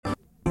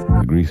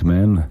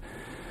Greasman.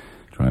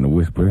 Trying to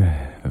whisper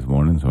this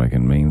morning so I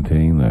can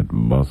maintain that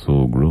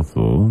basso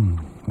grosso.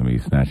 Let me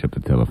snatch up the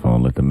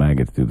telephone. Let the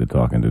maggots do the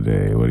talking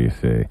today. What do you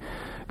say?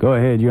 Go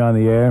ahead, you're on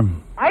the air.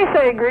 I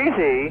say,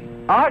 Greasy,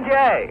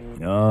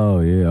 RJ. Oh,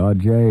 yeah,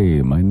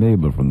 RJ, my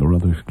neighbor from the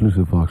rather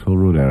exclusive Foxhole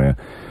Road area.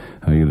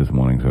 How are you this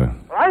morning, sir?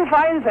 I'm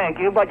fine, thank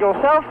you, but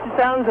yourself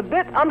sounds a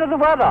bit under the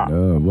weather.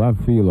 Well,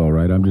 I feel all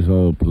right. I'm just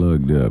all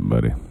plugged up,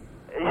 buddy.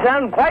 You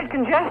sound quite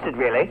congested,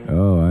 really.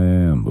 Oh, I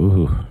am.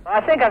 Ooh. I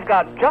think I've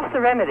got just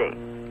the remedy.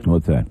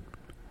 What's that?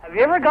 Have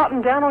you ever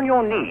gotten down on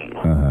your knees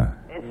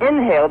and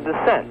inhaled the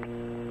scent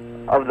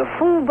of the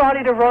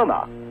full-bodied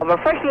aroma of a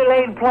freshly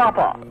laid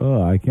plopper?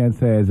 Oh, I can't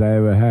say as I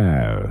ever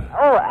have.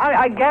 Oh,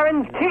 I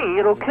guarantee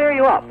it'll clear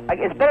you up.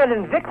 It's better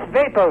than Vicks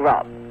Vapor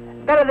Rub.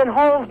 Better than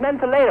Hall's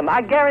Mentholatum.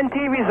 I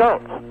guarantee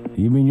results.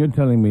 You mean you're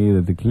telling me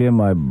that to clear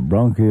my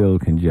bronchial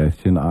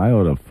congestion, I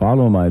ought to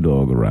follow my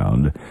dog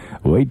around,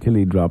 wait till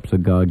he drops a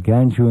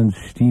gargantuan,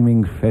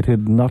 steaming,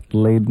 fetid,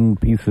 nut-laden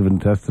piece of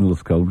intestinal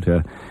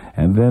sculpture,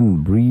 and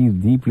then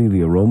breathe deeply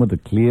the aroma to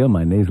clear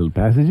my nasal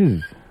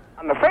passages?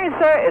 I'm afraid,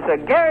 sir,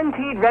 it's a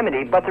guaranteed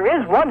remedy, but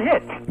there is one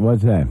hitch.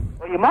 What's that?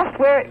 Well, you must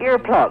wear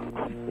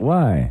earplugs.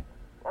 Why?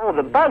 Oh,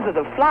 the buzz of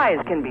the flies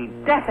can be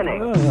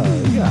deafening.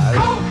 Oh,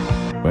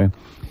 yeah. Well,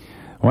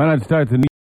 why not start the